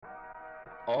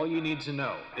All You Need to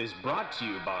Know is brought to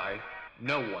you by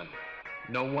no one.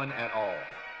 No one at all.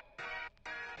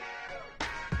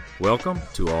 Welcome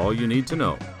to All You Need to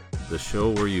Know, the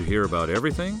show where you hear about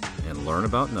everything and learn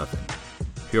about nothing.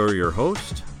 Here are your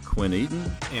hosts, Quinn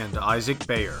Eaton and Isaac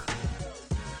Bayer.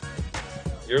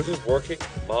 Yours is working.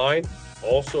 Mine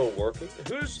also working.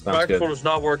 Whose microphone is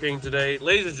not working today?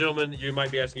 Ladies and gentlemen, you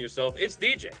might be asking yourself, it's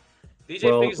DJ.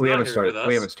 DJ we haven't started.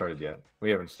 We haven't started yet.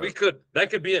 We could. That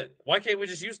could be it. Why can't we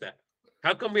just use that?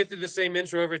 How come we have to do the same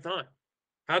intro every time?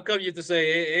 How come you have to say,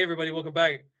 hey everybody, welcome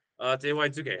back to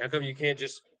NY2K? How come you can't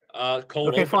just cold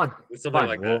okay, open fine. with something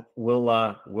like that?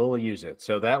 We'll use it.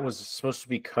 So that was supposed to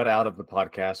be cut out of the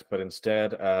podcast, but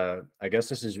instead, I guess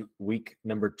this is week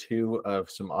number 2 of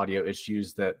some audio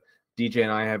issues that DJ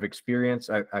and I have experienced.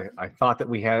 I thought that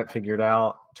we had it figured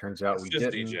out. Turns out we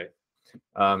didn't. DJ.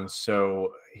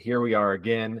 So here we are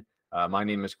again. My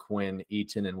name is Quinn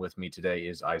Eaton, and with me today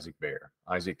is Isaac Bayer.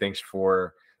 Isaac, thanks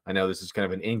for. I know this is kind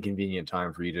of an inconvenient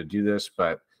time for you to do this,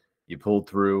 but you pulled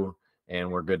through, and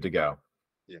we're good to go.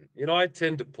 Yeah, I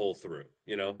tend to pull through.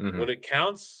 When it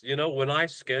counts. When I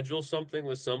schedule something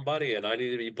with somebody and I need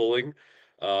to be pulling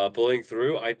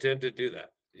through, I tend to do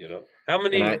that.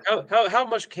 How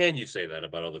much can you say that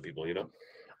about other people?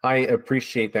 I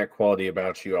appreciate that quality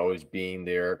about you always being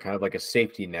there, kind of like a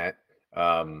safety net.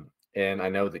 And I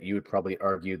know that you would probably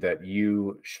argue that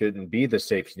you shouldn't be the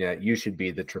safety net. You should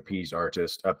be the trapeze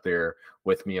artist up there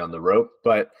with me on the rope.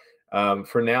 But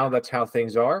for now, that's how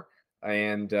things are.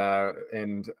 And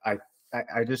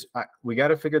we got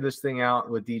to figure this thing out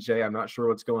with DJ. I'm not sure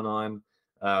what's going on,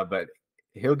 but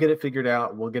he'll get it figured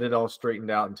out. We'll get it all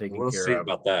straightened out and taken care of. We'll see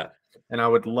about that. And I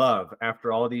would love,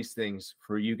 after all these things,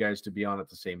 for you guys to be on at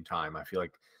the same time. I feel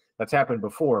like that's happened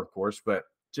before, of course, but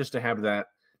just to have that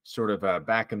sort of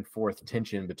back and forth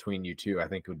tension between you two, I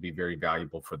think would be very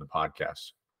valuable for the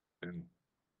podcast.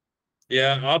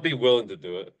 Yeah, I'll be willing to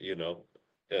do it,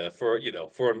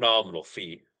 for a nominal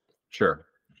fee. Sure.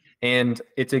 And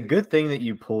it's a good thing that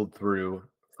you pulled through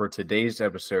for today's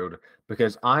episode,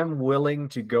 because I'm willing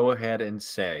to go ahead and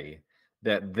say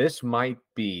that this might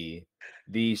be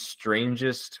the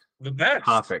strangest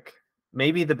topic,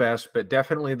 maybe the best, but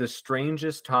definitely the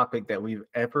strangest topic that we've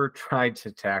ever tried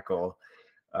to tackle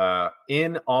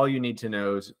in All You Need to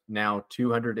Know's now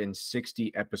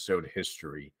 260 episode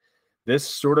history. This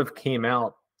sort of came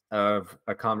out of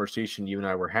a conversation you and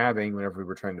I were having whenever we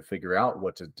were trying to figure out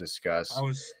what to discuss. I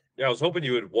was hoping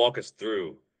you would walk us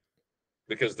through,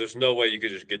 because there's no way you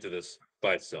could just get to this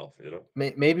by itself,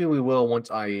 Maybe we will once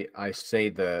I say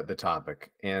the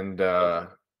topic, and I'll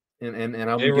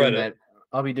be doing that.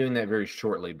 I'll be doing that very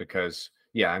shortly, because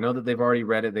I know that they've already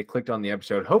read it. They clicked on the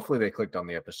episode. Hopefully they clicked on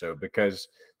the episode, because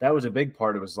that was a big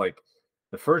part. It was like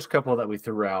the first couple that we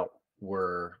threw out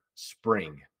were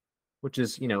spring, which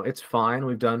is, it's fine.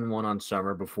 We've done one on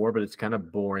summer before, but it's kind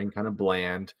of boring, kind of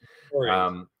bland.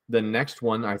 The next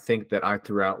one I think that I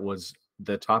threw out was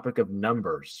the topic of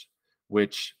numbers,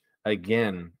 which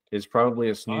again is probably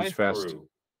a snooze fest.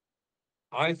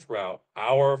 I threw out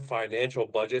our financial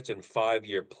budgets and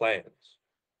 5-year plans,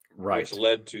 right? Which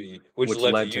led to you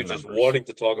just wanting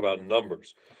to talk about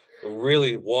numbers,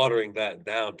 really watering that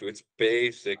down to its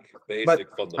basic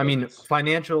fundamentals. I mean,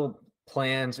 financial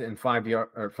plans and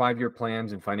 5-year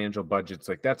plans and financial budgets,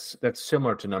 like that's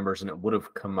similar to numbers, and it would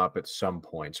have come up at some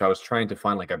point. So I was trying to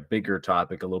find like a bigger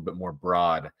topic, a little bit more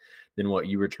broad than what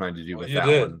you were trying to do with that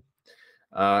one.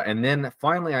 And then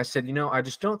finally I said, I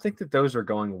just don't think that those are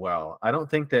going well. I don't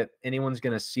think that anyone's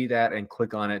going to see that and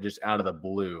click on it just out of the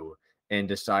blue and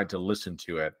decide to listen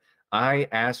to it. I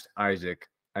asked Isaac,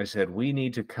 I said, we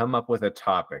need to come up with a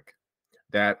topic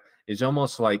that is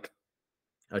almost like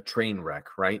a train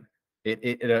wreck, right?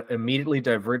 It immediately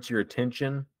diverts your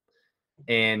attention,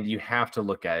 and you have to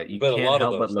look at it. You can't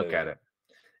help but look at it.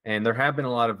 And there have been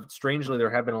a lot of train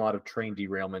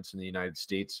derailments in the United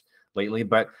States lately,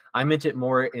 but I meant it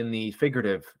more in the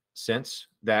figurative sense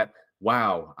that,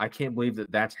 wow, I can't believe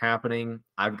that that's happening.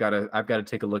 I've got to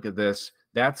take a look at this.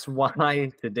 That's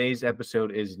why today's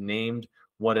episode is named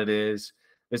what it is.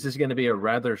 This is going to be a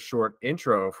rather short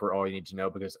intro for All You Need to Know,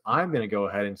 because I'm going to go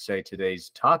ahead and say today's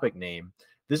topic name.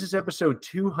 This is episode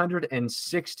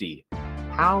 260.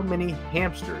 How many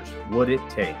hamsters would it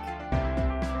take?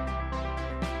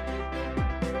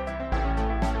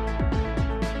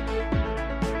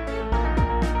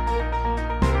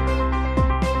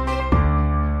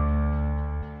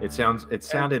 It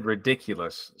sounded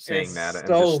ridiculous saying that and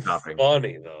just stopping.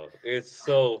 Funny though. It's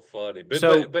so funny.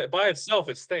 But by itself,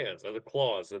 it stands as a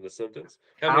clause in the sentence.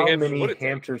 How many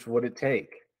hamsters would it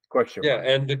take? Question mark.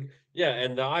 And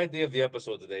the idea of the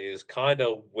episode today is kind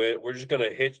of we're just gonna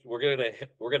hit we're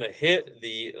gonna hit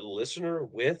the listener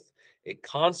with a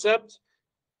concept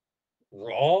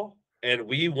raw, and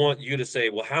we want you to say,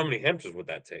 well, how many hamsters would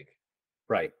that take?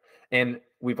 Right. And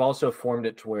we've also formed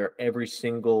it to where every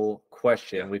single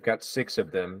question, Yeah. we've got 6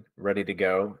 of them ready to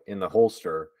go in the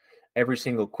holster. Every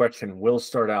single question will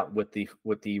start out with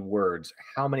the words,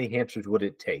 how many hamsters would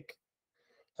it take?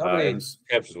 How many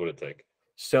hamsters would it take?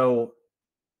 So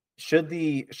should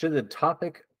the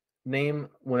topic name,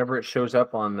 whenever it shows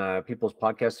up on people's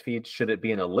podcast feeds, should it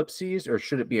be an ellipses or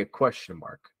should it be a question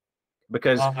mark?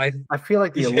 Because I feel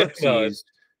like the ellipses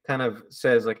kind of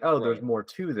says like, oh, there's more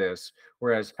to this.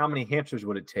 Whereas how many hamsters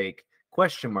would it take?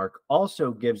 Question mark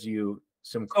also gives you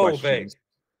some questions.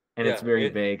 And it's very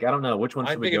vague. I don't know which one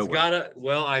should we go with.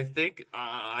 Well, I think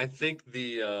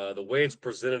the way it's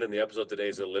presented in the episode today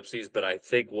is ellipses, but I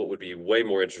think what would be way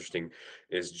more interesting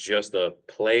is just a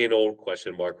plain old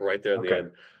question mark right there in the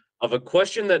end of a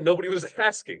question that nobody was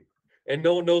asking and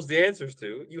no one knows the answers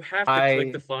to. You have to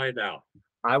click to find out.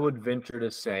 I would venture to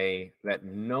say that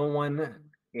no one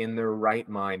in their right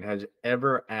mind has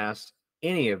ever asked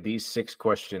any of these 6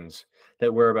 questions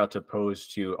that we're about to pose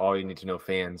to All You Need to Know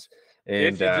fans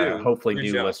and hopefully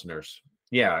new listeners.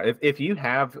 Yeah, if you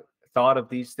have thought of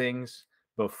these things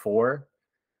before,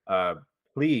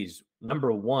 please,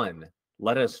 number 1,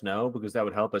 let us know, because that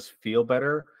would help us feel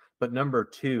better. But number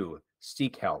 2,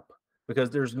 seek help, because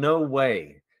there's no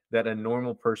way that a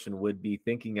normal person would be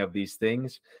thinking of these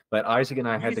things. But Isaac and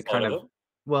I had to kind of,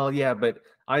 but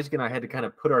Isaac and I had to kind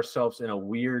of put ourselves in a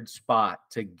weird spot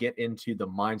to get into the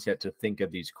mindset to think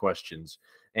of these questions.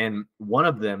 And one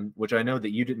of them, which I know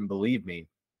that you didn't believe me,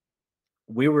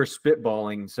 we were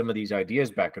spitballing some of these ideas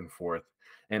back and forth.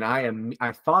 And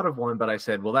I thought of one, but I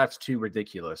said, well, that's too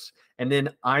ridiculous. And then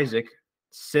Isaac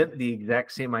sent the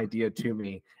exact same idea to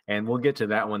me, and we'll get to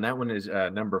that one. That one is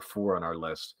number 4 on our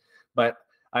list. But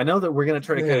I know that we're going to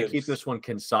try to kind of keep this one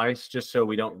concise, just so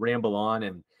we don't ramble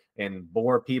on and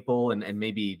bore people and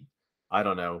maybe, I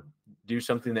don't know, do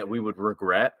something that we would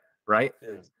regret, right?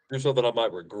 Yeah. Do something I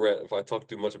might regret if I talk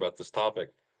too much about this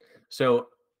topic. So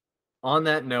on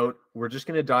that note, we're just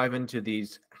going to dive into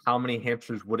these how many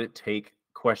hamsters would it take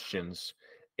questions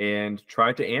and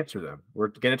try to answer them. We're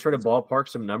going to try to ballpark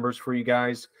some numbers for you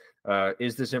guys.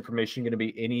 Is this information going to be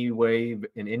in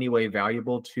any way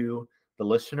valuable to the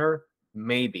listener?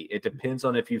 Maybe. It depends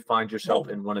on if you find yourself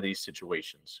in one of these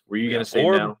situations. Were you going to say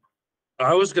no?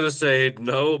 I was going to say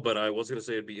no, but I was going to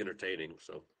say it'd be entertaining.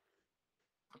 So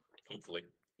hopefully.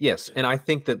 Yes. And I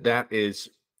think that is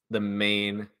the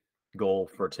main goal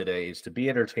for today, is to be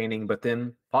entertaining. But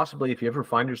then possibly if you ever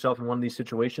find yourself in one of these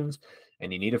situations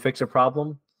and you need to fix a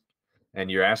problem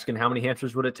and you're asking how many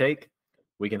hamsters would it take,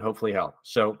 we can hopefully help.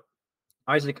 So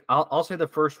Isaac, I'll say the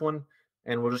first one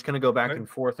and we're just going to go back and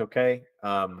forth. Okay.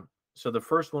 So the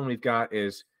first one we've got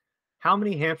is, how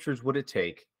many hamsters would it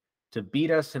take to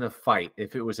beat us in a fight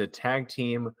if it was a tag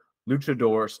team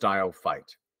luchador style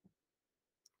fight?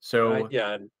 So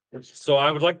so I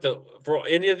would like to, for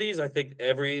any of these, I think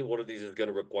every one of these is going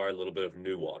to require a little bit of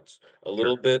nuance, a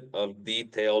little bit of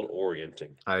detailed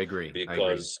orienting. I agree.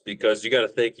 Because you got to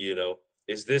think,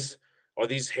 are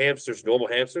these hamsters normal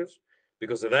hamsters?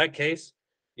 Because in that case,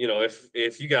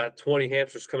 if you got 20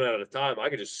 hamsters coming out at a time, I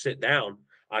could just sit down.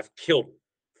 I've killed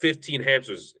 15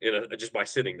 hamsters just by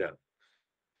sitting down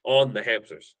on the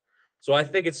hamsters. So I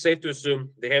think it's safe to assume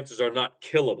the hamsters are not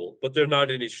killable, but they're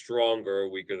not any stronger or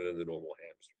weaker than the normal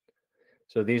hamster.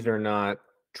 So these are not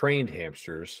trained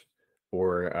hamsters,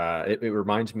 or it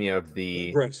reminds me of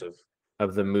the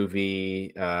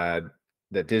movie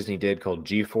that Disney did called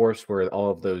G-Force, where all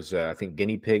of those I think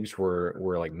guinea pigs were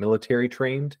like military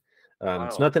trained.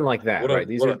 It's nothing like that, right?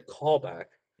 These are a callback.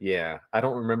 Yeah, I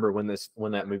don't remember when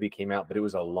that movie came out, but it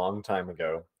was a long time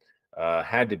ago.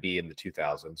 Had to be in the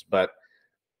 2000s, but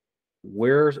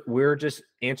we're just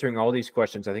answering all these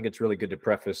questions. I think it's really good to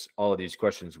preface all of these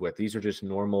questions with, these are just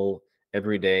normal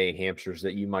everyday hamsters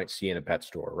that you might see in a pet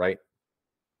store, right?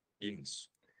 Yes.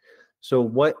 So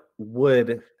what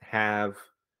would have,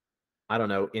 I don't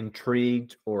know,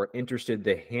 intrigued or interested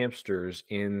the hamsters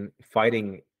in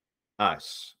fighting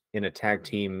us in a tag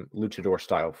team luchador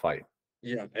style fight?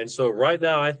 Yeah, and so right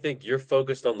now I think you're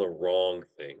focused on the wrong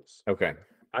things. Okay.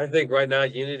 I think right now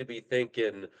you need to be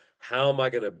thinking, how am I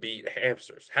going to beat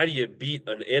hamsters? How do you beat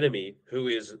an enemy who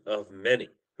is of many?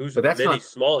 Who's many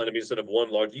small enemies instead of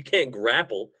one large? You can't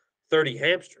grapple 30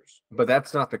 hamsters. But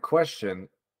that's not the question,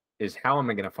 is how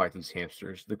am I going to fight these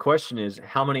hamsters? The question is,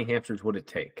 how many hamsters would it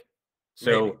take?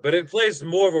 So, but it plays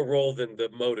more of a role than the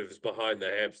motives behind the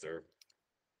hamster.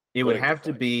 It would Willing to have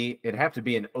to fight. be it'd have to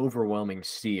be an overwhelming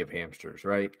sea of hamsters,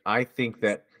 right? I think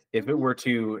that if it were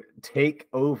to take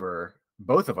over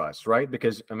both of us, right?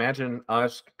 Because imagine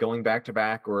us going back to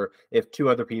back, or if two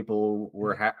other people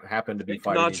were happen to be Take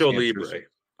fighting these Nacho hamsters. Libre.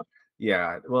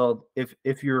 Yeah, well,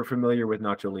 if you're familiar with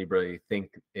Nacho Libre,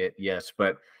 think it, yes,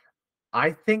 but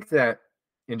I think that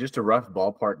in just a rough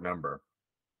ballpark number,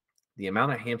 the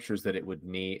amount of hamsters that it would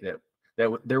need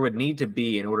there would need to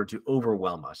be in order to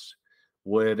overwhelm us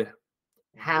would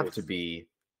have to be,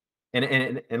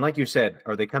 and like you said,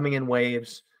 are they coming in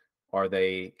waves? Are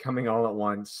they coming all at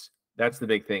once? That's the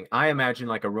big thing. I imagine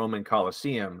like a Roman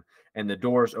Colosseum, and the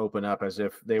doors open up as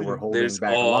if they were holding There's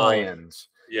back all, lions,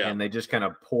 yeah. and they just kind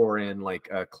of pour in like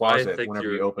a I closet. think Whenever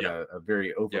you you're, open yeah, a very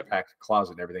yeah, overpacked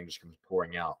closet, and everything just comes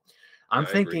pouring out. I'm yeah,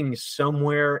 I agree. thinking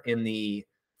somewhere in the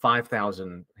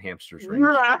 5,000 hamsters range.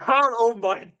 Oh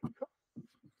my!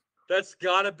 That's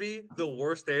gotta be the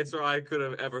worst answer I could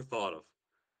have ever thought of.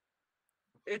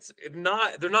 It's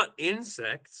not. They're not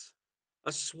insects.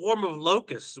 A swarm of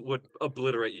locusts would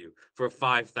obliterate you for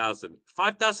 5,000.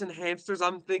 5,000 hamsters.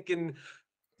 I'm thinking.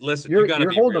 Listen, you got to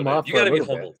You're be holding real, them man. off You for got a to be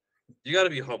little bit. humbled. You got to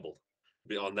be humbled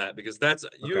on that because that's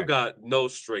you Okay. got no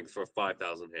strength for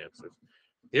 5,000 hamsters.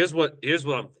 Here's what I'm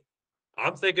thinking.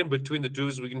 I'm thinking between the two of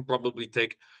us, we can probably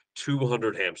take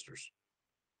 200 hamsters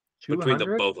between the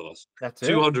 200? both of us. That's it?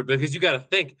 200 because you got to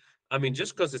think. I mean,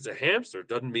 just because it's a hamster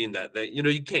doesn't mean that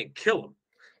you can't kill them.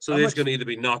 So How they're just much? going to either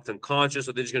be knocked unconscious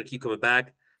or they're just going to keep coming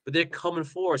back. But they're coming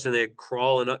for us and they're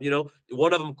crawling up.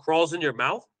 One of them crawls in your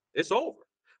mouth, it's over.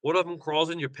 One of them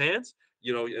crawls in your pants,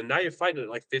 and now you're fighting at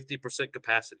like 50%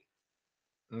 capacity.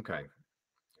 Okay.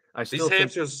 These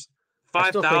hamsters, I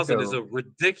still think 5,000 is though a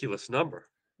ridiculous number.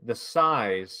 the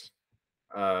size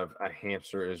of a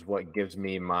hamster is what gives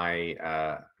me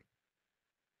the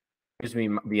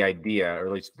idea, or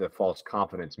at least the false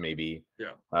confidence, maybe,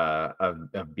 Yeah.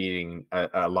 of beating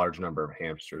a large number of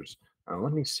hamsters.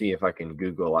 Let me see if I can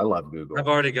Google. I love Google. I've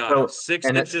already got So, it. 6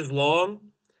 and inches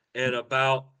long and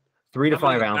about 3 to how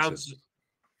many 5 ounces.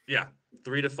 Yeah,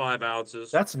 3 to 5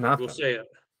 ounces. That's We'll nothing. say it.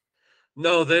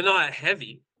 No, they're not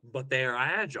heavy, but they are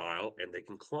agile and they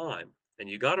can climb. And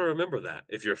you got to remember that.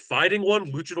 If you're fighting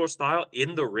one luchador style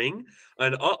in the ring,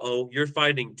 and you're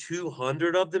fighting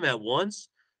 200 of them at once,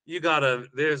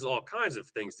 there's all kinds of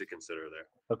things to consider there.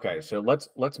 Okay, so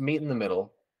let's meet in the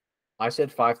middle. I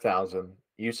said 5,000.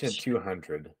 You said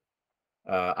 200.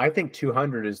 I think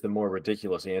 200 is the more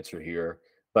ridiculous answer here,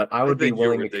 but I would be think you're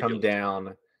willing to come ridiculous.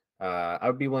 down. I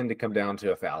would be willing to come down to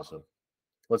 1,000.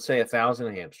 Let's say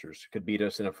 1,000 hamsters could beat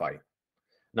us in a fight.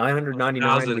 999,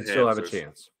 1,000 we'd still have a hamsters.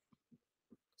 chance. Is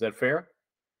that fair?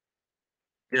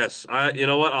 Yes, you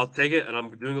know what? I'll take it, and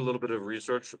I'm doing a little bit of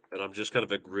research, and I'm just kind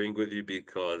of agreeing with you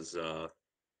because you're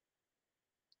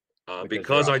I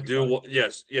occupied. do.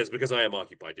 Yes, because I am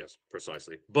occupied. Yes,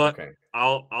 precisely. But Okay.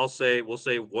 we'll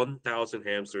say 1,000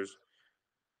 hamsters.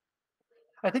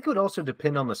 I think it would also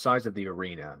depend on the size of the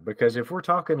arena, because if we're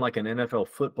talking like an NFL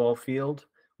football field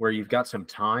where you've got some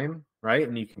time, right,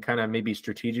 and you can kind of maybe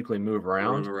strategically move Run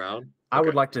around, around. I Okay.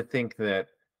 would like to think that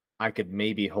I could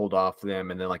maybe hold off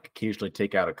them and then like occasionally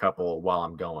take out a couple while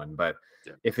I'm going. But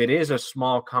Yeah. if it is a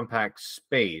small, compact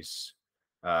space,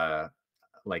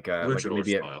 like Luchador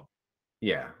maybe style.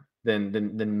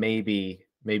 then maybe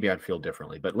I'd feel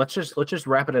differently. But let's just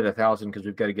wrap it at 1,000 because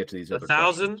we've got to get to these other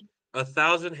questions.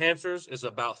 1,000 hamsters is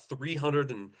about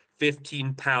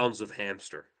 315 pounds of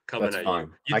hamster coming That's at fine.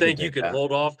 you. You I can think you take can that.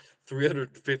 hold off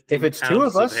 315 If it's two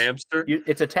of pounds of us, hamster?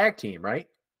 it's a tag team, right?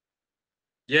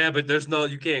 Yeah, but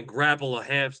you can't grapple a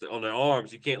hamster on their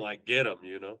arms. You can't like get them,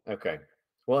 Okay.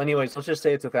 Well, anyways, let's just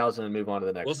say it's 1,000 and move on to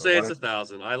the We'll next one. say it's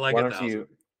 1,000. I like 1,000.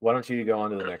 Why don't you go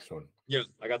on to the next one? Yeah,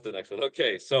 I got the next one.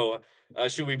 Okay, so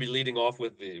should we be leading off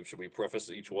with should we preface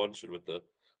each one?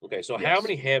 Okay, so Yes. how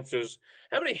many hamsters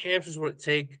would it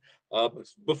take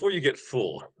before you get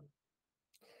full?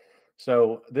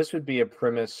 So this would be a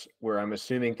premise where I'm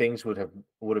assuming things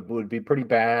would be pretty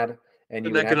bad, and you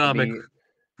An would have to economic be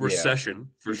recession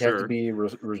for you'd have to sure. be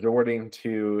resorting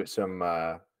to some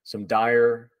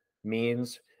dire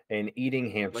means and eating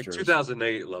Like hamsters.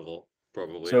 2008 level,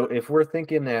 probably. So if we're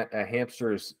thinking that a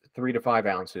hamster is 3 to 5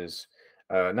 ounces,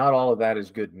 not all of that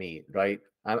is good meat, right?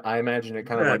 I imagine it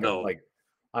kind of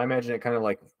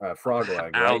like a frog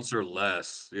leg, right? Ounce or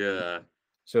less. Yeah.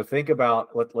 So let's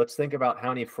think about how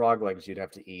many frog legs you'd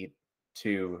have to eat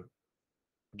to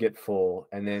get full,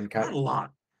 and then Not a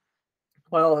lot.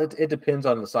 well, it depends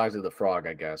on the size of the frog,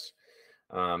 I guess.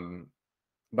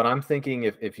 But I'm thinking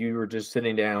if you were just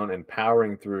sitting down and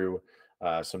powering through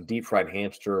some deep fried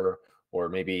hamster, or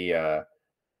maybe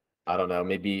I don't know,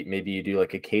 maybe you do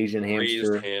like a Cajun Raised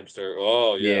hamster. hamster.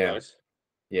 Oh yeah, Yeah. nice.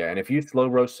 Yeah, and if you slow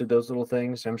roasted those little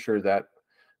things, I'm sure that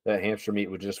hamster meat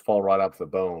would just fall right off the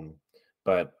bone.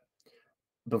 But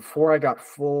before I got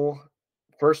full,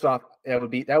 first off, that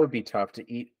would be tough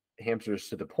to eat hamsters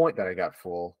to the point that I got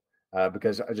full,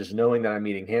 because just knowing that I'm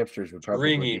eating hamsters would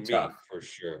probably Stringy be tough. meat for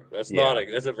sure. That's not Yeah.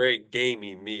 a that's a very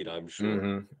gamey meat, I'm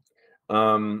sure.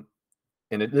 Mm-hmm.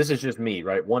 And this is just me,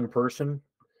 right? One person.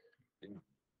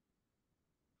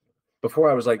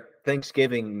 Before I was like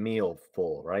Thanksgiving meal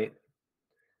full, right?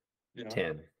 Yeah.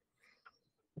 10.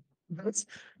 That's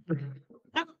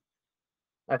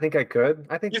I think I could.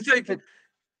 I think you think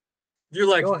you're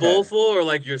like go full ahead. or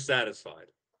like you're satisfied?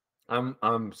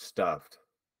 I'm stuffed.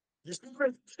 You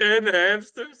said 10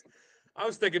 hamsters? I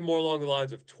was thinking more along the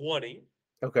lines of 20,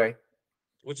 Okay,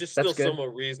 which is that's still good.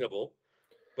 somewhat reasonable.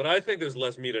 But I think there's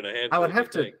less meat in a I hamster would than you have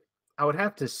to think. I would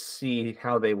have to see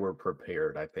how they were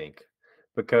prepared, I think.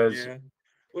 Because Yeah.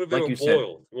 What if they like were you said,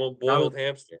 boiled? You want I boiled would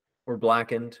hamster? or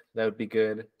blackened, that would be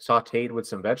good. Sauteed with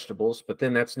some vegetables, but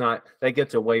then that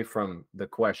gets away from the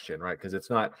question, right? Because it's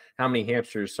not how many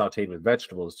hamsters sauteed with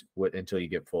vegetables until you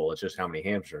get full. It's just how many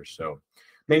hamsters. So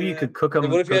maybe you Yeah. could cook And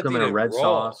what them if you had to in eat a it red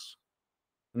raw? sauce.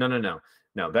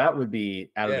 No, that would be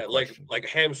out of the Yeah, question. like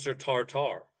hamster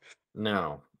tartare.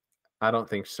 No, I don't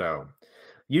think so.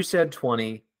 You said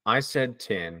 20, I said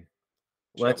 10.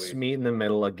 Shall Let's we? meet in the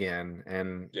middle again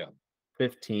and Yeah.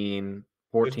 15,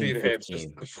 14, 15 hamsters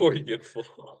 15. before you get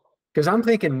full. Because I'm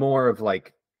thinking more of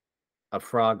like a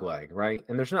frog leg, right?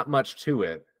 And there's not much to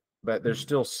it, but there's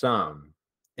still some.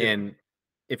 Yeah. And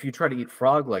if you try to eat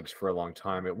frog legs for a long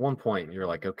time, at one point you're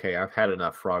like, okay, I've had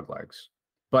enough frog legs,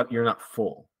 but you're not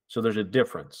full. So there's a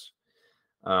difference.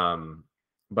 Um,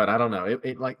 but I don't know.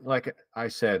 It like I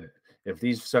said, if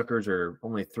these suckers are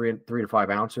only 3 to 5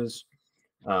 ounces,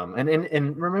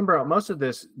 and remember, most of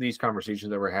these conversations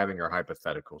that we're having are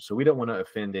hypothetical, so we don't want to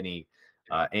offend any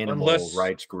animal Unless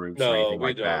rights groups or no, anything we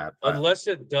like don't. that. But Unless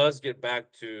it does get back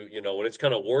to, when it's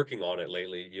kind of working on it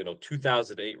lately,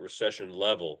 2008 recession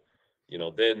level,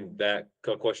 then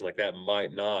question like that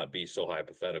might not be so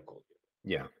hypothetical.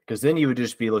 yeah, because then you would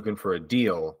just be looking for a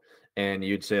deal, and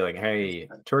you'd say like, "Hey,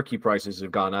 turkey prices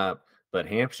have gone up, but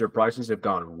hamster prices have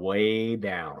gone way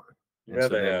down." And Yeah, so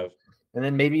they then,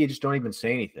 have. maybe you just don't even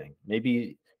say anything.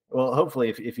 Maybe, well, hopefully,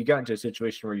 if you got into a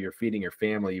situation where you're feeding your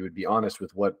family, you would be honest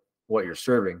with what you're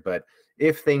serving. But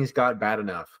if things got bad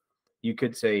enough, you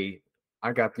could say,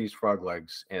 "I got these frog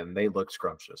legs, and they look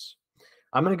scrumptious."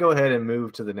 I'm going to go ahead and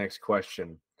move to the next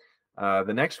question.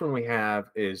 The next one we have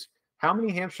is, how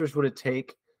many hamsters would it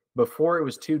take before it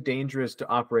was too dangerous to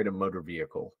operate a motor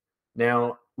vehicle?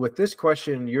 Now, with this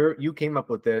question, you came up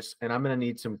with this, and I'm going to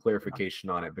need some clarification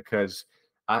on it because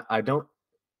I don't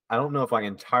know if I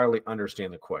entirely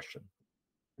understand the question.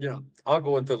 Yeah, I'll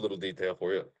go into a little detail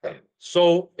for you.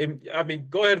 So,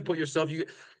 go ahead and put yourself.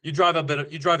 You drive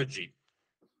a Jeep,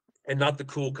 and not the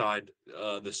cool kind,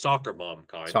 the soccer mom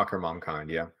kind. Soccer mom kind,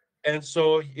 yeah. And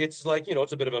so it's like,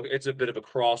 it's a bit of a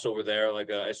crossover there, like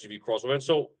a SUV crossover. And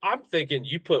so I'm thinking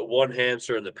you put one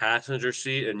hamster in the passenger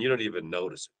seat and you don't even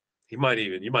notice it. You might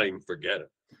even forget it.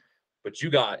 But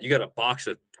you got a box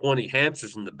of 20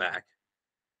 hamsters in the back.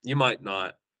 You might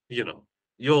not,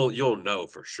 you'll know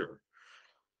for sure.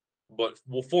 But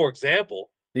well, for example,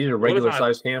 These are what if regular I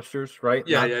sized hamsters, right?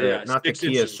 yeah, yeah, yeah, Not the 6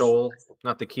 inches.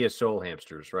 Kia Soul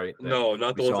hamsters, right? That No,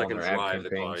 not we the ones saw that on can their ad drive the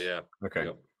car. campaigns. Yeah. Okay.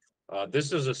 Yep.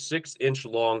 This is a 6-inch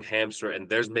long hamster, and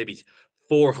there's maybe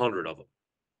 400 of them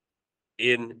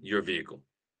in your vehicle.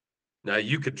 Now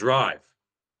you could drive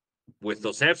with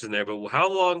those hamsters in there, but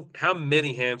how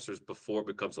many hamsters before it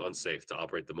becomes unsafe to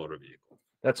operate the motor vehicle?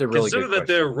 That's a really Consider good that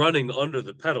they're question. running under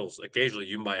the pedals. Occasionally,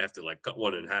 you might have to like cut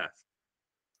one in half.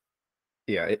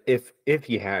 Yeah, if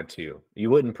you had to, you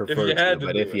wouldn't If prefer you to, had to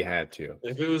but do if it. you had to.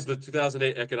 If it was the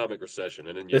 2008 economic recession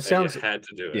and This you sounds, had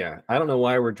to do it. yeah, I don't know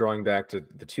why we're drawing back to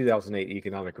the 2008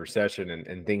 economic recession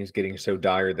and things getting so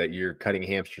dire that you're cutting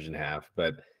hamsters in half.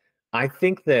 But I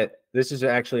think that this is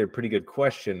actually a pretty good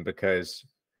question because,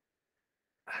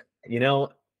 you know,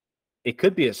 it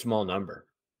could be a small number.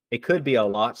 It could be a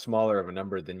lot smaller of a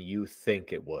number than you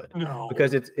think it would,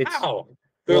 because No. it's How?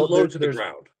 They're well, low to the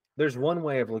ground. there's one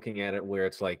way of looking at it where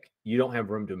it's like you don't have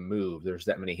room to move. There's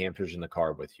that many hamsters in the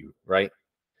car with you, right?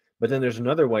 But then there's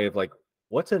another way of like,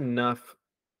 what's enough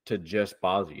to just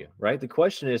bother you, right? The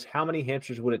question is, how many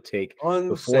hamsters would it take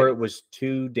before it Unsafe. was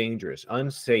too dangerous,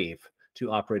 unsafe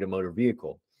to operate a motor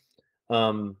vehicle?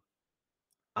 Um,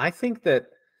 I think that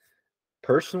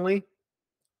personally,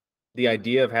 the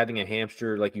idea of having a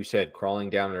hamster, like you said, crawling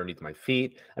down underneath my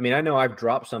feet. I mean, I know I've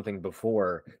dropped something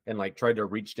before and like tried to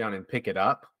reach down and pick it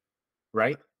up,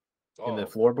 right? in the Oh,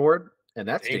 floorboard, and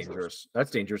that's dangerous. dangerous.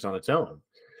 That's dangerous on its own.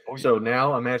 Oh, So yeah.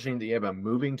 now imagining that you have a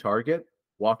moving target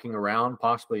walking around,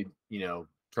 possibly,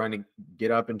 trying to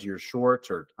get up into your shorts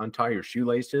or untie your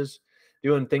shoelaces,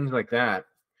 doing things like that.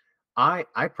 I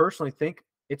personally think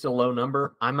it's a low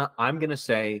number. I'm going to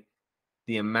say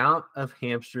the amount of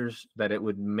hamsters that it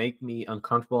would make me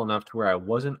uncomfortable enough to where I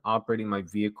wasn't operating my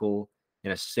vehicle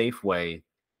in a safe way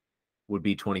would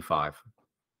be 25.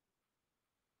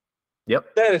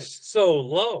 Yep. That is so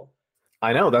low.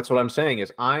 I know. That's what I'm saying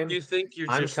is You think you're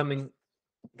I'm just coming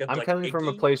got I'm like coming from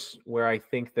a 18? place where I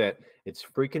think that it's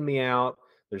freaking me out.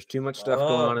 There's too much stuff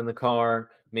going on in the car.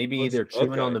 Maybe Let's they're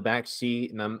chewing on okay. the back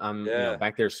seat and I'm Yeah.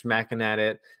 back there smacking at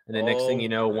it. And the next thing you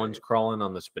know, one's Okay. crawling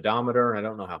on the speedometer. And I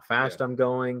don't know how fast Yeah. I'm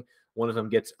going. One of them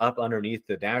gets up underneath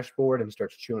the dashboard and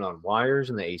starts chewing on wires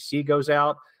and the AC goes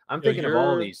out. I'm So thinking of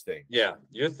all these things. yeah,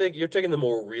 you're taking the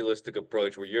more realistic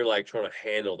approach where you're like trying to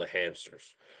handle the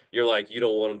hamsters. You're like you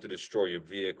don't want them to destroy your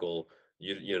vehicle.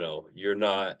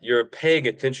 You're paying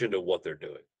attention to what they're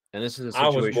doing. And this is a I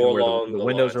was situation more where along the the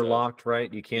windows lines are of locked,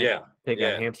 right? You can't yeah, take a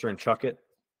yeah. hamster and chuck it.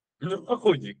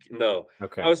 No.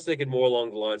 Okay. I was thinking more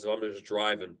along the lines of I'm just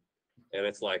driving and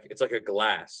it's like a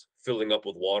glass filling up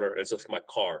with water. And it's just my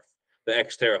car, the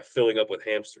Xterra filling up with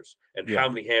hamsters. And Yeah. how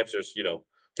many hamsters,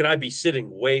 can I be sitting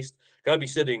can I be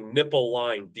sitting nipple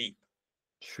line deep,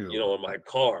 True. in my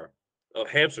car of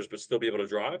hamsters, but still be able to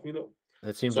drive,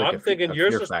 That seems So like I'm thinking a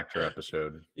yours Fear is Factor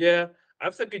episode. yeah,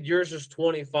 I'm thinking yours is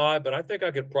 25, but I think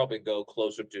I could probably go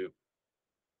closer to,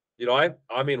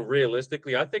 I mean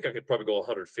realistically, I think I could probably go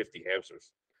 150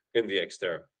 hamsters in the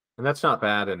Xterra. And that's not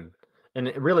bad, and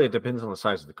it depends on the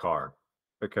size of the car,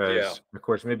 Yeah. because of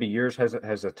course maybe yours has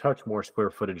a touch more square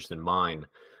footage than mine,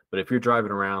 but if you're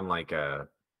driving around like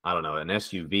I don't know, an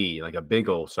SUV, like a big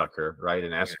old sucker, right,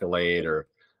 an Yeah. Escalade or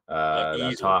a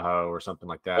Easily. Tahoe or something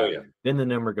like Oh that, yeah. then the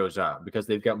number goes up because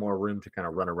they've got more room to kind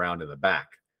of run around in the back.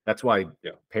 That's why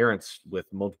Yeah. parents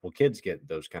with multiple kids get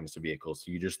those kinds of vehicles.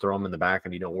 So you just throw them in the back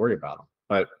and you don't worry about them.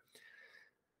 But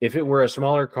if it were a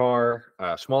smaller car,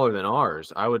 smaller than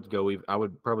ours, I would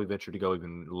probably venture to go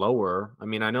even lower. I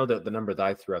mean, I know that the number that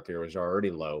I threw out there was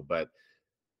already low, but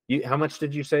how much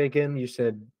did you say again? You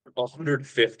said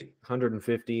 150.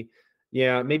 150.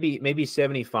 Yeah, maybe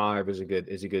 75 is a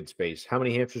good space. How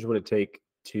many hamsters would it take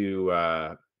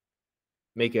to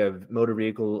make a motor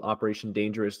vehicle operation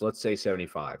dangerous? Let's say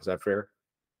 75. Is that fair?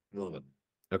 A little bit.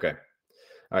 Okay.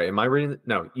 All right. Am I reading?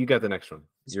 No, you got the next one.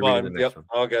 It's You're reading fine. the Yep. next one.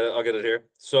 I'll get it here.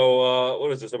 So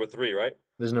what is this? Number 3, right?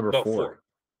 This is number No, 4.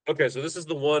 Okay, so this is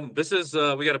the one. This is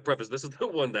we got to preface. This is the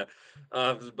one that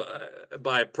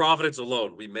by providence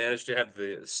alone, we managed to have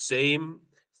the same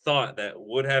thought that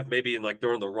would have maybe in like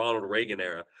during the Ronald Reagan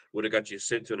era would have got you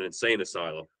sent to an insane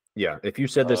asylum. Yeah. If you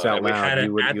said this out And we loud, had it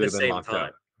you would at have the been same locked time.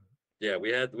 up. Yeah,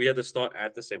 we had this thought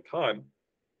at the same time,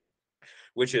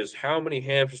 which is how many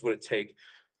hamsters would it take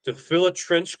to fill a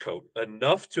trench coat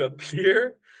enough to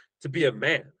appear to be a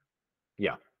man?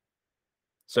 Yeah.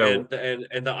 So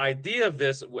And the idea of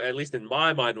this, at least in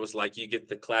my mind, was like you get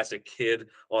the classic kid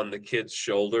on the kid's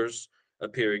shoulders,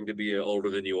 appearing to be older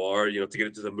than you are, to get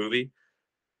into the movie.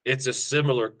 It's a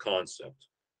similar concept,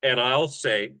 and I'll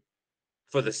say,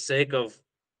 for the sake of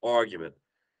argument,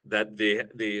 that the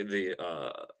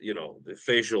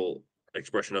facial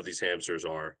expression of these hamsters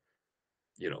are,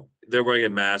 they're wearing a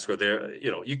mask or they're,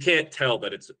 you can't tell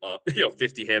that it's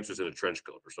 50 hamsters in a trench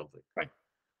coat or something. right.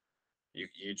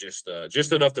 You just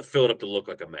enough to fill it up to look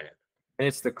like a man. And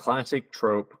it's the classic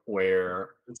trope where,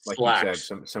 It's like you said,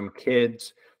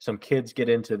 slacks. some kids get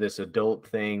into this adult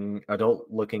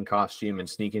looking costume and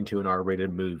sneak into an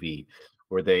R-rated movie,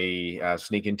 or they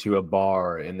sneak into a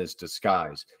bar in this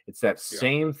disguise. It's that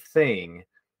same thing,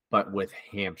 but with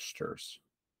hamsters.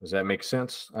 Does that make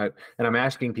sense? And I'm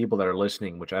asking people that are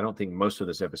listening, which I don't think most of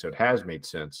this episode has made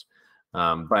sense.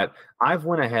 But I've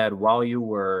went ahead while you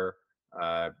were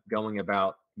going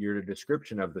about your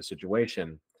description of the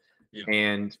situation,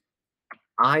 and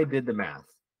I did the math.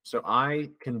 So I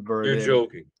converted. You're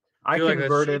joking. I feel like that's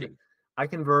converted. cheating. I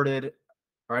converted,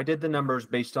 or I did the numbers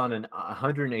based on an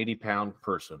 180-pound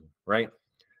person, right?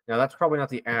 Now that's probably not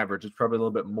the average. It's probably a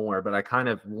little bit more, but I kind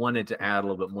of wanted to add a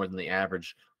little bit more than the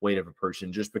average weight of a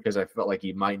person, just because I felt like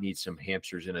you might need some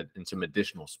hamsters in some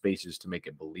additional spaces to make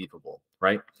it believable,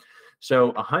 right?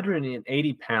 So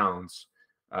 180 pounds,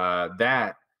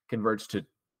 that converts to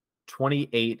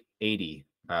 2880.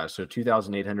 So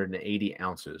 2,880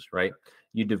 ounces, right?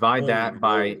 You divide that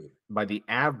by the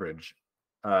average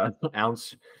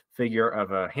ounce figure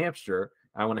of a hamster.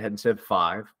 I went ahead and said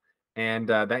 5, and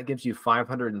that gives you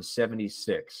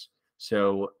 576.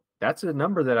 So That's a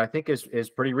number that I think is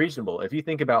pretty reasonable. If you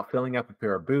think about filling up a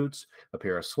pair of boots, a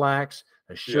pair of slacks,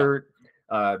 a shirt,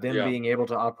 them being able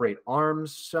to operate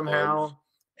arms somehow,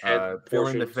 head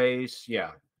filling the portions. face.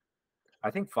 Yeah. I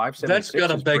think 576 That's got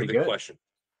to is beg pretty the good. question.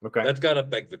 Okay. That's got to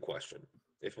beg the question.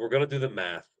 If we're going to do the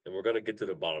math and we're going to get to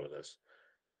the bottom of this,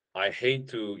 I hate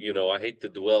to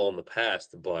dwell on the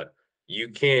past, but you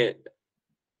can't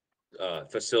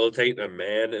facilitate a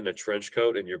man in a trench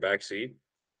coat in your back seat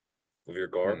of your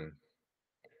car.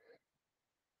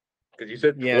 Because you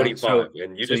said 25,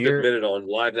 and you just admitted on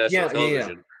live national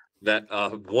television that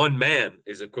one man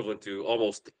is equivalent to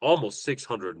almost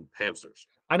 600 hamsters.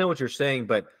 I know what you're saying,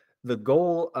 but the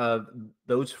goal of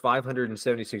those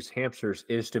 576 hamsters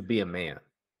is to be a man,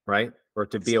 right? Or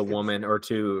to be a woman, or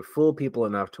to fool people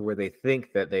enough to where they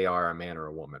think that they are a man or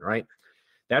a woman, right?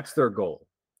 That's their goal.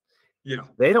 Yeah.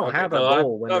 They don't have a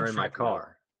goal when they're in my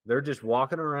car. They're just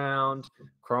walking around,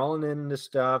 crawling into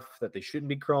stuff that they shouldn't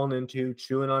be crawling into,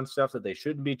 chewing on stuff that they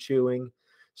shouldn't be chewing.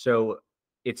 So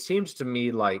it seems to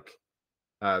me like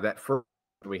that first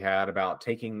we had about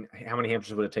taking how many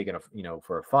hamsters would have taken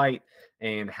for a fight,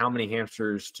 and how many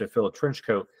hamsters to fill a trench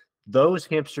coat. Those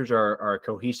hamsters are a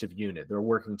cohesive unit. They're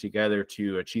working together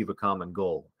to achieve a common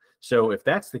goal. So if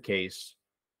that's the case,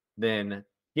 then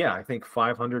yeah, I think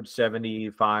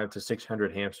 575 to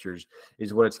 600 hamsters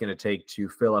is what it's going to take to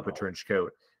fill up a trench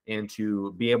coat and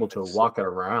to be able to walk it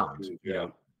around. Yeah.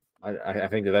 I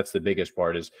think that's the biggest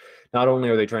part, is not only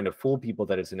are they trying to fool people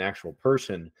that it's an actual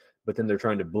person, but then they're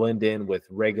trying to blend in with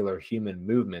regular human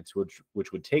movements,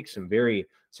 which would take some very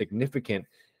significant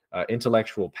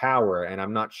intellectual power. And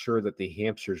I'm not sure that the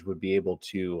hamsters would be able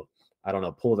to, I don't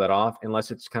know, pull that off, unless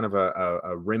it's kind of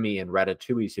a Remy and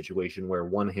Ratatouille situation where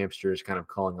one hamster is kind of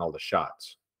calling all the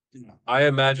shots. I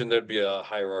imagine there'd be a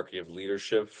hierarchy of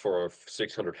leadership for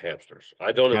 600 hamsters.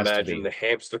 I don't imagine the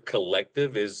hamster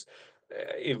collective is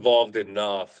evolved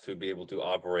enough to be able to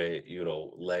operate,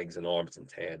 legs and arms in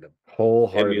tandem.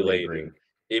 Wholeheartedly agree.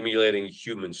 Emulating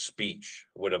human speech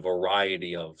with a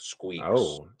variety of squeaks.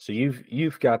 Oh, so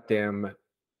you've got them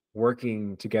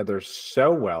working together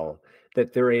so well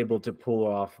that they're able to pull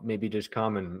off maybe just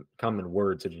common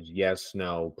words such as yes,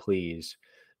 no, please,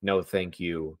 no, thank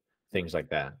you, things like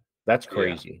that. That's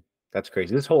crazy. Yeah. That's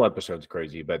crazy. This whole episode's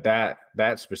crazy, but that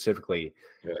specifically,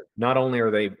 not only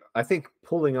are they, I think,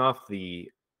 pulling off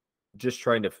the just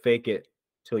trying to fake it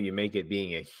till you make it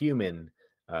being a human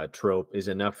trope is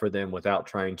enough for them without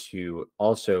trying to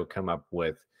also come up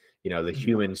with, the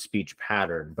human speech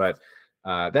pattern. But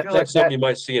that's something you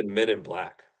might see in Men in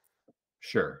Black.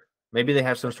 Sure. Maybe they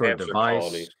have some sort of device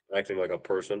colony, acting like a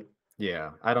person. Yeah,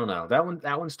 I don't know.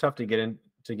 That one's tough to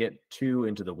get too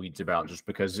into the weeds about, just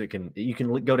because you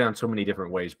can go down so many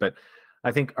different ways. But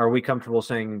I think, are we comfortable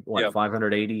saying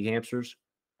 580 hamsters?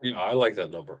 Yeah, I like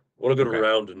that number. What a good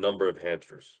round number of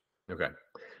hamsters. Okay.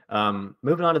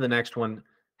 Moving on to the next one.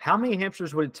 How many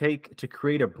hamsters would it take to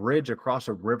create a bridge across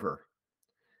a river?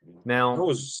 Now, I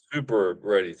was super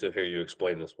ready to hear you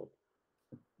explain this one.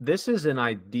 This is an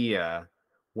idea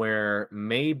where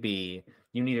maybe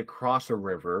you need to cross a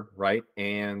river, right?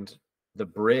 And the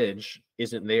bridge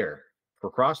isn't there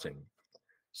for crossing.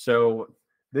 So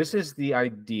this is the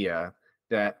idea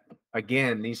that,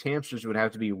 again, these hamsters would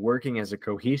have to be working as a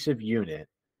cohesive unit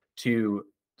to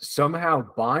somehow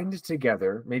bind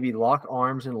together, maybe lock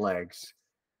arms and legs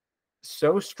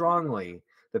so strongly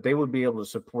that they would be able to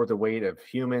support the weight of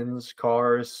humans,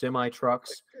 cars,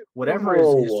 semi-trucks, whatever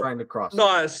is trying to cross.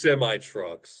 Not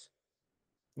semi-trucks.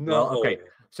 No. Well, okay.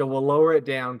 So we'll lower it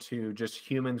down to just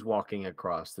humans walking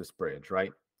across this bridge,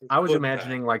 right? I was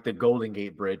imagining like the Golden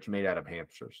Gate Bridge made out of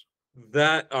hamsters.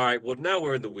 All right. Well, now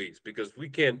we're in the weeds because we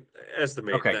can't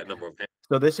estimate that number of hamsters.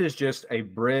 So this is just a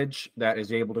bridge that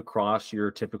is able to cross your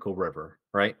typical river,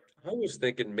 right? I was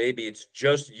thinking maybe it's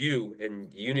just you and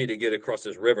you need to get across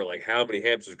this river. Like, how many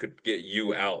hamsters could get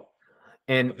you out?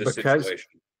 And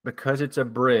because it's a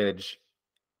bridge,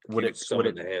 would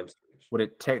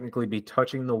it technically be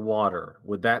touching the water?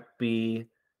 Would that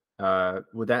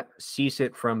cease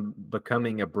it from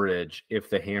becoming a bridge if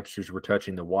the hamsters were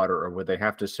touching the water, or would they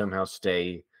have to somehow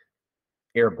stay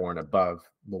airborne above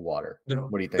the water? No,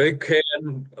 what do you think? They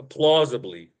can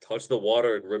plausibly touch the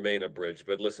water and remain a bridge.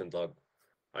 But listen, Doug,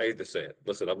 I hate to say it.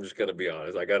 Listen, I'm just gonna be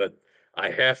honest. I've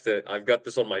got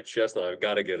this on my chest and I've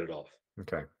got to get it off.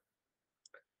 Okay.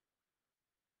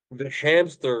 The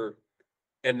hamster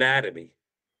anatomy,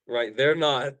 right?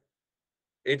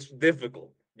 It's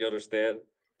difficult. You understand?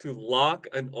 To lock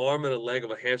an arm and a leg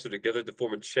of a hamster together to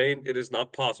form a chain, it is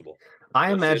not possible.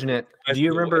 I imagine it. Do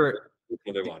you remember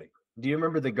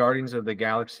the Guardians of the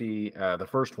Galaxy, the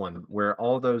first one, where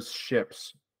all those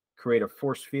ships create a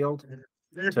force field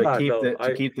No,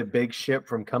 to keep the big ship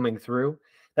from coming through.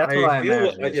 That's I what I feel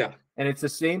imagine. yeah. And it's the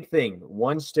same thing.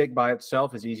 One stick by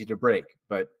itself is easy to break,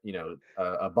 but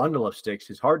a bundle of sticks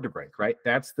is hard to break, right?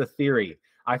 That's the theory.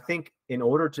 I think in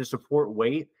order to support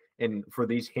weight and for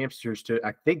these hamsters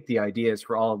I think the idea is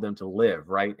for all of them to live,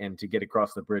 right? And to get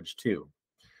across the bridge too.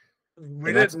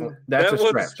 That's that a wasn't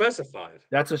stretch. specified.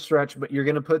 That's a stretch, but you're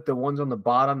going to put the ones on the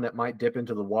bottom that might dip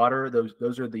into the water.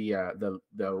 Those are the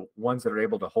ones that are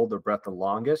able to hold their breath the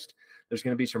longest. There's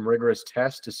going to be some rigorous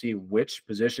tests to see which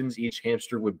positions each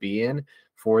hamster would be in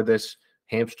for this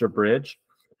hamster bridge.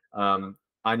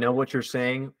 I know what you're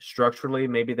saying. Structurally,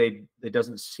 maybe it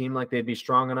doesn't seem like they'd be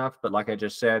strong enough, but like I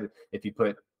just said, if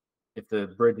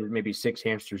the bridge is maybe 6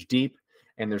 hamsters deep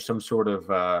and there's some sort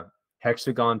of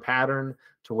hexagon pattern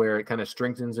to where it kind of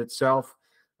strengthens itself.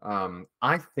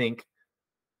 I think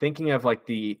thinking of like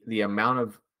the amount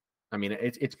of, I mean,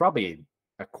 it's probably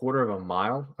a quarter of a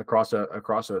mile across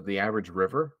the average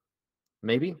river,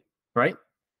 maybe, right?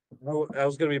 That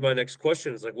was going to be my next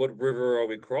question. It's like, what river are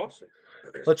we crossing?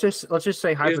 Let's just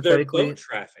say hypothetically, is there boat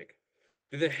traffic?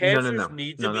 Do the no, hamsters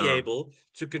need to be able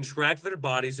to contract their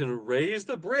bodies and raise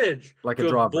the bridge like a to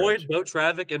drawbridge. avoid boat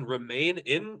traffic and remain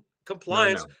in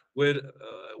compliance with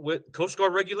Coast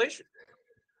Guard regulation?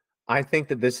 I think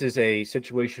that this is a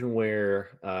situation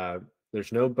where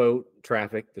there's no boat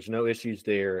traffic. There's no issues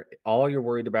there. All you're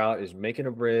worried about is making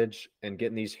a bridge and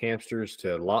getting these hamsters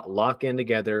to lock in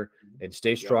together and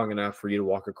stay strong enough for you to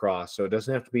walk across. So it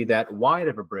doesn't have to be that wide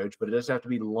of a bridge, but it doesn't have to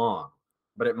be long.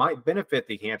 But it might benefit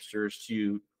the hamsters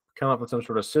to come up with some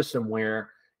sort of system where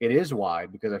it is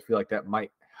wide, because I feel like that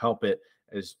might help it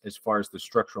as far as the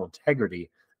structural integrity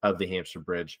of the hamster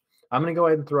bridge. I'm going to go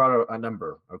ahead and throw out a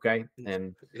number, okay?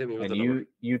 And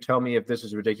you tell me if this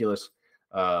is ridiculous.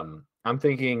 I'm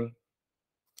thinking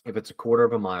if it's a quarter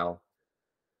of a mile.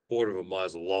 Quarter of a mile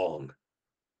is long.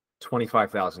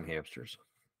 25,000 hamsters.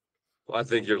 I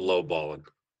think you're lowballing.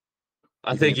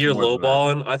 I think you're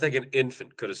lowballing. I think an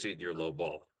infant could have seen your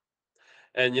lowball.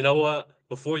 And you know what?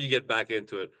 Before you get back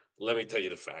into it, let me tell you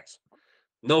the facts.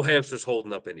 No hamsters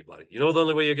holding up anybody. You know the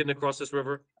only way you're getting across this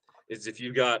river is if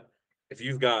you've got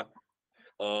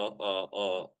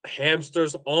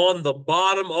hamsters on the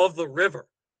bottom of the river.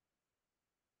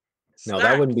 No,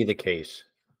 that wouldn't be the case.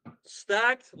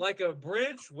 Stacked like a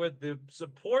bridge where the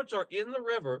supports are in the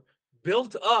river,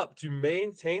 built up to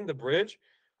maintain the bridge.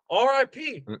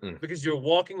 RIP, because you're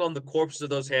walking on the corpses of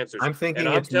those hamsters. I'm thinking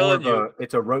it's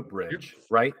a rope bridge,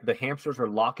 right? The hamsters are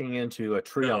locking into a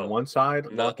tree on one side,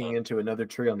 locking into another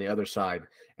tree on the other side,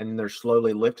 and they're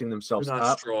slowly lifting themselves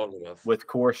up strong enough with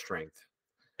core strength.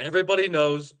 Everybody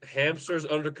knows hamsters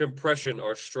under compression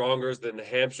are stronger than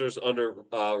hamsters under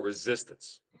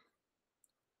resistance.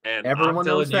 And everyone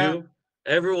knows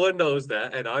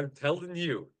that, and I'm telling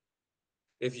you,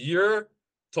 if you're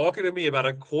talking to me about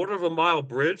a quarter of a mile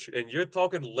bridge and you're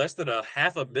talking less than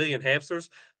 500,000 hamsters,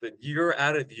 then you're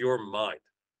out of your mind.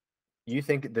 You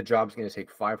think the job's going to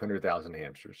take 500,000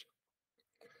 hamsters?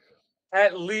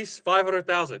 At least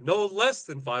 500,000, no less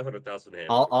than 500,000 hamsters.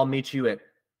 I'll meet you at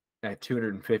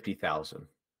 250,000.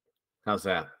 How's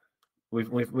that?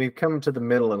 We've come to the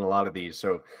middle in a lot of these,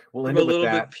 so we'll end up with that. I'm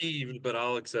a little bit peeved, but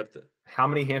I'll accept it. How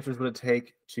many hamsters would it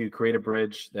take to create a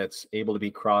bridge that's able to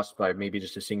be crossed by maybe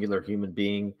just a singular human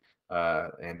being,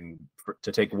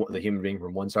 to take the human being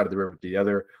from one side of the river to the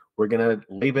other? We're going to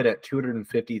leave it at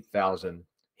 250,000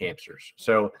 hamsters.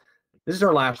 So this is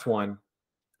our last one,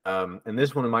 and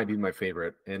this one might be my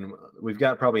favorite, and we've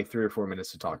got probably 3 or 4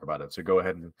 minutes to talk about it. So go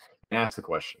ahead and ask the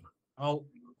question.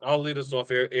 I'll lead us off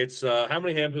here. It's how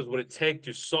many hamsters would it take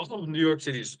to solve New York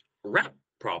City's rat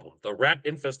problem, the rat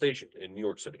infestation in New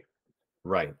York City?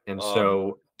 Right. And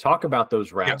so talk about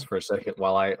those rats for a second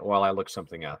while I look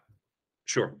something up.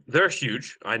 Sure. They're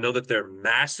huge. I know that they're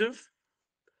massive.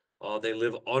 They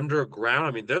live underground.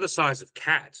 I mean, they're the size of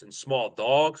cats and small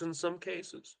dogs in some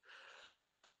cases.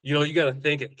 You know, you got to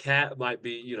think a cat might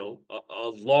be, a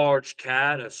large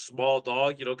cat, a small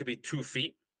dog, it could be 2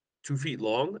 feet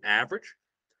long, average.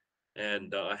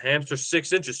 And a hamster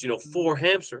 6 inches, 4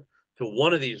 hamster to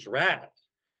one of these rats.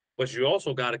 But you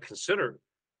also got to consider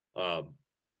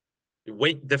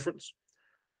weight difference.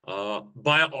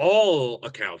 By all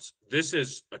accounts, this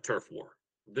is a turf war.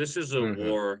 This is a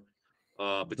war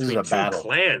between 2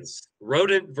 clans,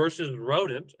 rodent versus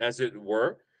rodent, as it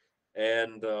were.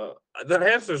 And the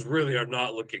hamsters really are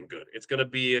not looking good. It's gonna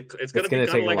be kind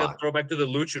of like a throwback to the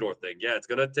luchador thing. Yeah, it's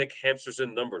gonna take hamsters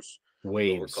in numbers to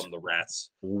overcome the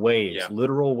rats.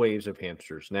 Literal waves of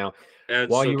hamsters. Now,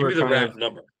 while you were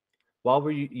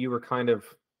kind of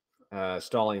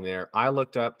stalling there, I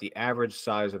looked up the average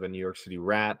size of a New York City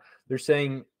rat. They're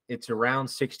saying it's around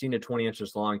 16 to 20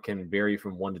 inches long, can vary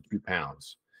from 1 to 2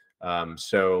 pounds.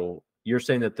 So you're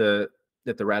saying that the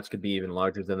rats could be even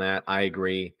larger than that. I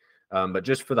agree. But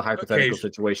just for the hypothetical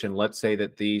situation, let's say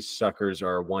that these suckers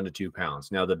are 1 to 2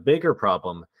 pounds. Now, the bigger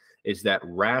problem is that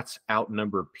rats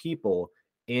outnumber people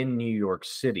in New York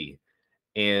City,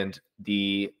 and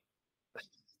the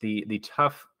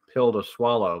tough pill to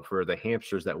swallow for the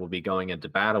hamsters that will be going into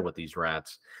battle with these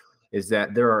rats is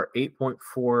that there are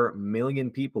 8.4 million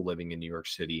people living in New York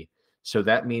City. So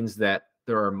that means that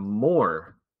there are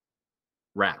more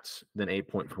rats than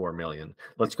 8.4 million.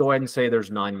 Let's go ahead and say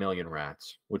there's 9 million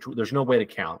rats, which there's no way to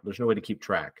count. There's no way to keep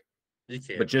track. You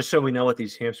can't. But just so we know what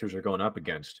these hamsters are going up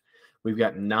against, we've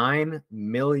got 9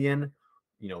 million,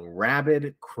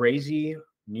 rabid, crazy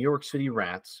New York City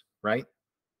rats, right?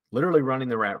 Literally running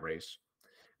the rat race.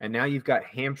 And now you've got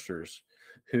hamsters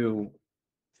who,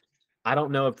 I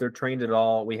don't know if they're trained at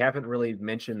all. We haven't really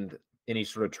mentioned any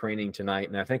sort of training tonight,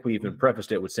 and I think we even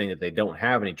prefaced it with saying that they don't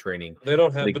have any training. They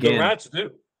don't have, but the rats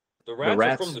do. The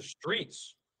rats are from the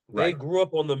streets. They grew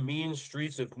up on the mean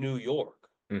streets of New York.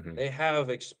 They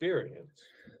have experience.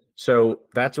 So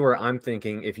that's where I'm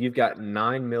thinking, if you've got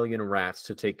 9 million rats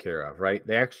to take care of, right?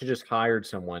 They actually just hired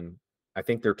someone, I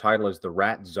think their title is the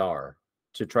Rat Czar,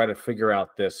 to try to figure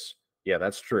out this. Yeah,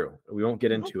 that's true. We won't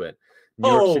get into it. New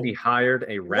York City hired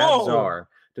a rat czar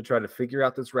to try to figure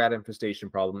out this rat infestation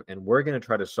problem, and we're going to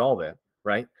try to solve it,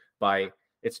 right? By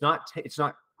it's not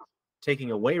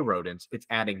taking away rodents, it's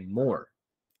adding more.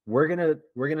 We're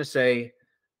gonna say,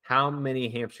 how many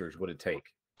hamsters would it take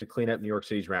to clean up New York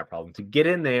City's rat problem, to get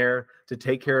in there, to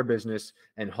take care of business,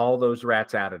 and haul those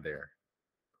rats out of there?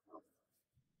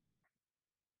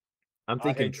 I'm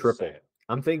thinking triple.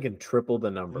 I'm thinking triple the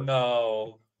number.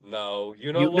 No. You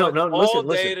know what? No, all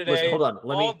listen, day today, hold on.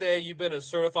 All day you've been a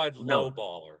certified low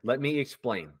baller. Let me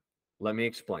explain.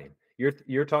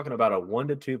 You're talking about a 1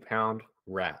 to 2 pound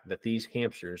rat that these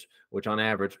hamsters, which on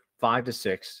average 5 to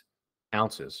 6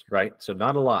 ounces, right? So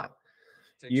not a lot.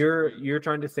 You're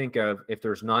trying to think of, if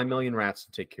there's 9 million rats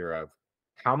to take care of,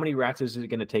 how many rats is it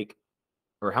going to take,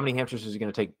 or how many hamsters is it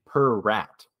going to take per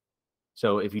rat?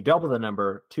 So if you double the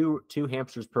number, two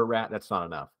hamsters per rat, that's not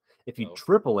enough. If you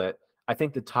triple it, I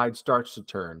think the tide starts to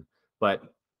turn, but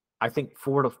I think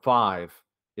 4 to 5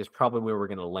 is probably where we're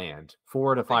going to land.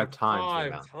 4 to 5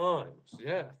 times. 5 times.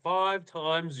 Yeah. 5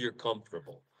 times you're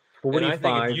comfortable.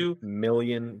 45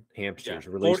 million hamsters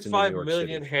released in New York City. 45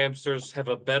 million hamsters have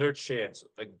a better chance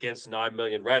against 9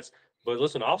 million rats. But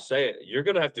listen, I'll say it. You're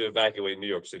going to have to evacuate New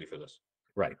York City for this.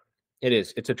 Right. It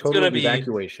is. It's a total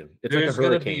evacuation. It's like a hurricane. There's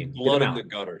going to be blood in the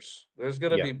gutters. There's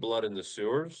going to be blood in the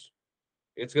sewers.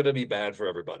 It's going to be bad for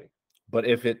everybody. But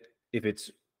if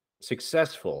it's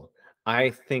successful, I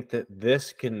think that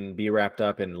this can be wrapped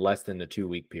up in less than a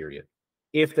 2-week period,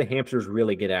 if the hamsters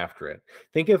really get after it.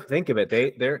 Think of it.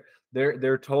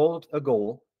 They're told a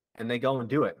goal and they go and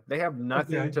do it. They have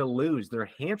nothing to lose. They're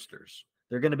hamsters.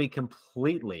 They're going to be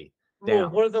completely down. Well,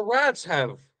 what do the rats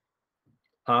have?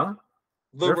 Huh?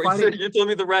 You're telling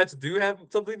me the rats do have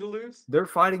something to lose? They're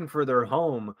fighting for their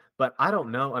home, but I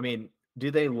don't know. I mean, do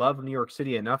they love New York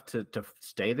City enough to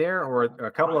stay there, or are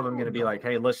a couple of them going to be like,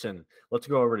 hey, listen, let's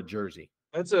go over to Jersey?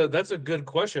 That's a good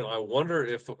question. I wonder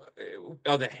if do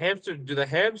the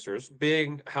hamsters,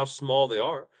 being how small they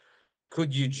are,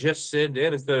 could you just send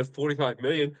in, instead of 45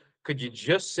 million, could you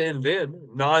just send in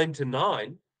 9 to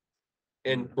 9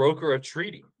 and broker a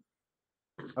treaty?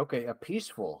 Okay, a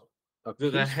peaceful.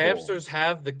 Do the hamsters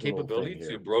have the capability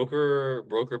to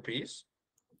broker peace?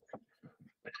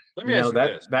 Let me ask you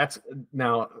this.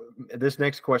 Now, this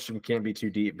next question can't be too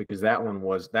deep, because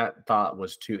that thought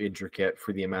was too intricate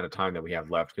for the amount of time that we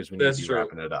have left, because we need to be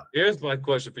wrapping it up. Here's my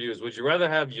question for you: would you rather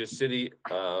have your city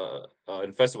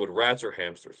infested with rats or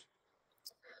hamsters?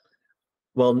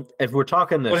 Well, if we're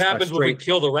talking what happens when we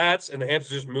kill the rats and the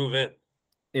hamsters just move in?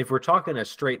 If we're talking a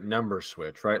straight number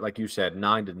switch, right? Like you said,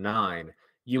 9 to 9,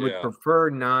 you would prefer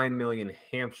 9 million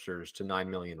hamsters to 9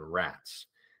 million rats.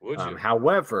 Would you?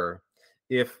 However,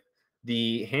 if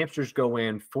the hamsters go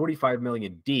in 45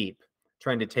 million deep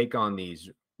trying to take on these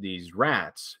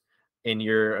rats, and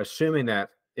you're assuming that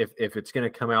if it's going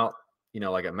to come out,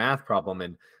 like a math problem,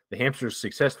 and the hamsters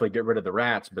successfully get rid of the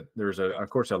rats, but there's of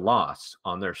course a loss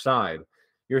on their side,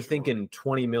 you're thinking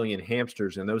 20 million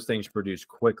hamsters, and those things produce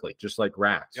quickly, just like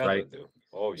rats, right?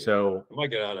 Oh yeah. So it might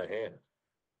get out of hand.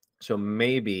 So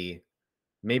maybe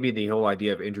the whole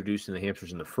idea of introducing the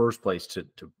hamsters in the first place to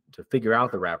figure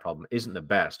out the rat problem isn't the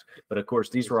best. But of course,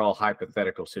 these were all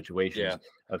hypothetical situations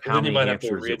of how many hamsters it would take. You might have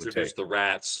to reintroduce the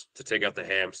rats to take out the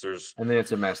hamsters. And then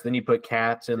it's a mess. Then you put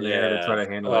cats in there to try to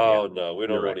handle it. Oh, no, we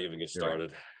don't want to even get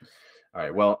started. All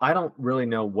right. Well, I don't really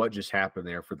know what just happened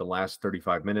there for the last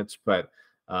 35 minutes, but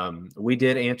we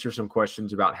did answer some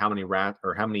questions about how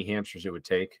many hamsters it would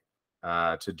take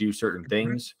to do certain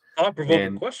things.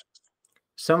 Thought-provoking questions.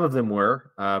 Some of them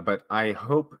were, but I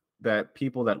hope that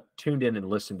people that tuned in and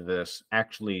listened to this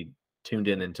actually tuned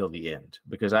in until the end,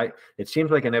 because it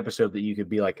seems like an episode that you could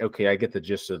be like, okay, I get the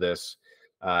gist of this.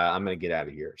 I'm going to get out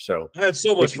of here. So I had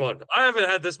so much fun. I haven't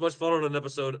had this much fun on an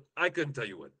episode. I couldn't tell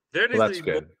you when. There needs to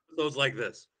be more episodes like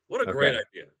this. What a great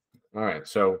idea. All right.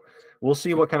 So we'll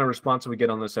see what kind of response we get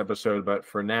on this episode. But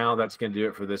for now, that's going to do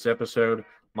it for this episode.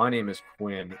 My name is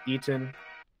Quinn Eaton.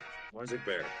 Isaac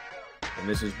Bear. And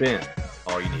this has been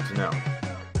All You Need to Know.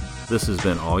 This has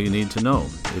been All You Need to Know.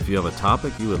 If you have a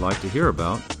topic you would like to hear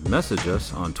about, message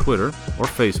us on Twitter or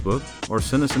Facebook, or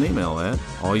send us an email at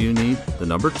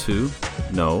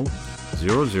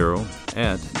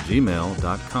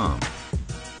allyouneed2know00@gmail.com.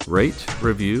 Rate,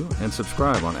 review, and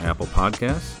subscribe on Apple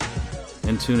Podcasts.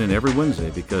 And tune in every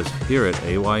Wednesday, because here at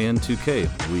AYN2K,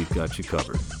 we've got you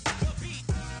covered.